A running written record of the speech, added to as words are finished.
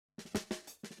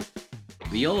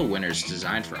The JOOLA Winner is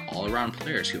designed for all-around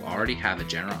players who already have a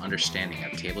general understanding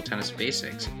of table tennis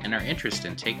basics and are interested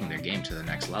in taking their game to the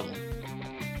next level.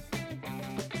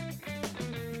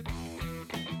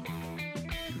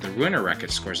 The Winner Racket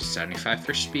scores a 75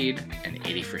 for speed, an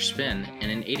 80 for spin,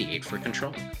 and an 88 for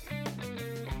control.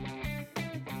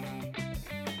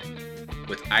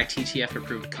 With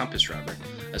ITTF-approved compass rubber,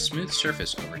 a smooth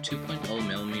surface over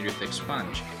 2.0mm thick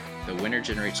sponge, the Winner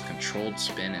generates controlled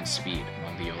spin and speed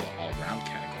among the JOOLA all-round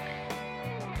category.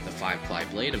 The 5-ply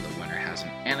blade of the Winner has an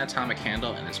anatomic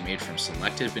handle and is made from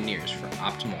selected veneers for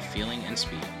optimal feeling and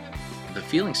speed. The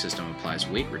feeling system applies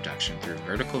weight reduction through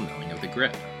vertical milling of the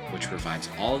grip, which provides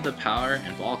all of the power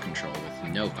and ball control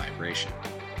with no vibration.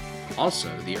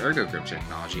 Also, the ErgoGrip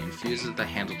technology infuses the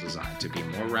handle design to be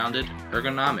more rounded,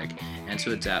 ergonomic, and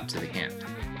to adapt to the hand.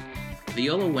 The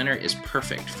JOOLA Winner is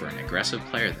perfect for an aggressive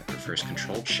player that prefers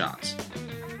controlled shots.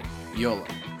 JOOLA,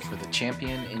 for the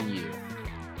champion in you,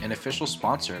 an official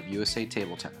sponsor of USA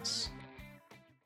Table Tennis.